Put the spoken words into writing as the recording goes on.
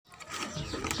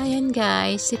Ayan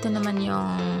guys, ito naman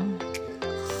yung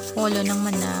ulo ng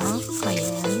manok.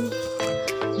 Ayan.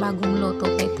 Bagong luto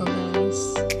pa ito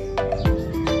guys.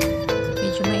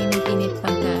 Medyo mainit-init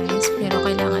pa guys, pero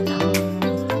kailangan ng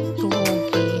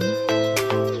tuhugin.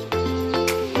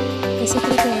 Kasi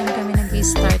kaya kami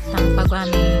nag-start ng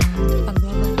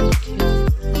pag-BBQ.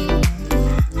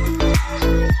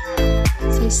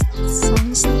 Sa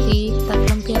isang steak,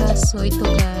 3 piraso ito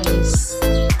guys.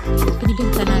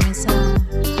 Binibenta namin sa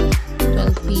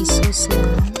 12 pesos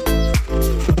lang.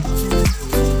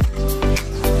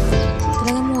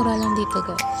 Talagang mura lang dito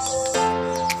guys.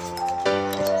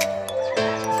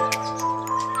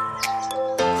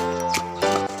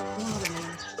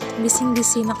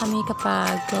 Bising-busy na kami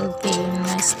kapag 12 p.m.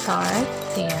 na start.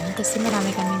 Ayan, kasi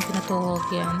marami kaming tinutuhog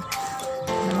yan.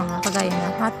 Yung mga kagaya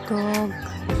ng hotdog,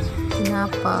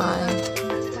 tinapay,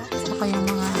 saka yung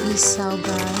mga isaw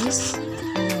guys.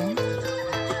 Ayan.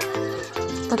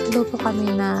 3 po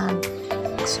kami na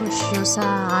susyo sa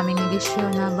aming negosyo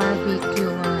na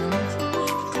barbecue.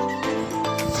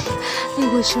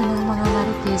 Negosyo ng mga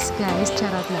marites guys.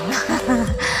 Charot lang.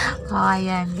 Oh,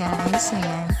 ayan guys.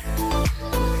 Ayan.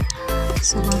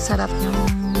 So, ang sarap yung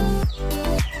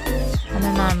ano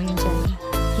namin dyan.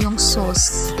 Yung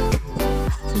sauce.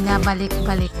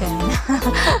 Pinabalik-balikan.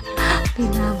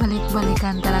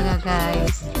 Pinabalik-balikan talaga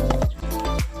guys.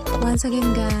 Once again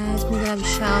guys, mag-love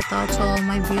shoutout to all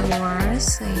my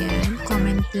viewers. Ayan,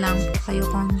 comment lang po kayo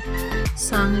kung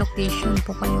saan location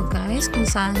po kayo guys, kung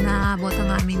saan naabot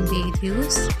ang aming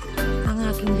videos, ang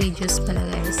aking videos pala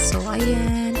guys. So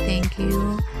ayan, thank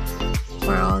you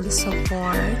for all the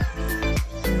support.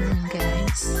 Ayan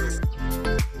guys.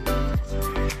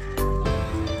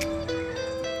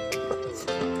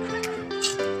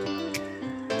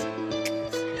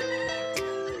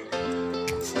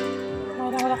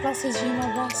 Wala klase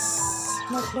Gina boss.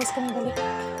 No place kami balik.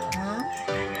 Ha?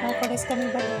 No place kami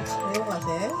balik. Ayaw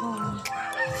kasi? Oo.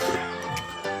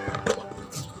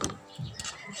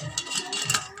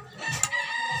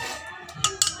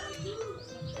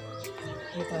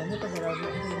 Ito, ano pa dalawa ko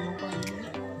din mo pa.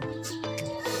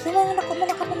 Sila na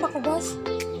nakamala ka ng baka boss.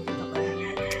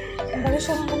 Ang bali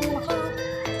siya ng kanila ka.